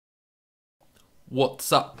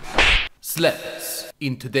What's up, Sleppers?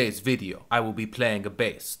 In today's video, I will be playing a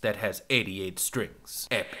bass that has 88 strings.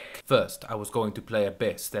 Epic. First, I was going to play a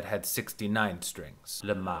bass that had 69 strings.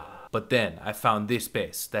 Lemma. But then I found this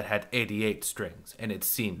bass that had 88 strings and it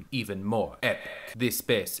seemed even more epic. This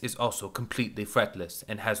bass is also completely fretless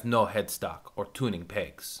and has no headstock or tuning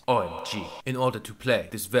pegs. OMG. In order to play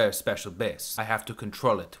this very special bass, I have to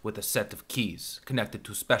control it with a set of keys connected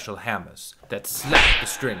to special hammers that slap the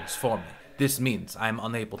strings for me. This means I am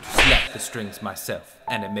unable to slap the strings myself,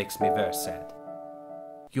 and it makes me very sad.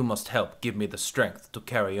 You must help give me the strength to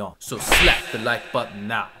carry on, so slap the like button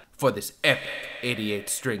now for this epic 88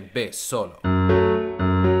 string bass solo.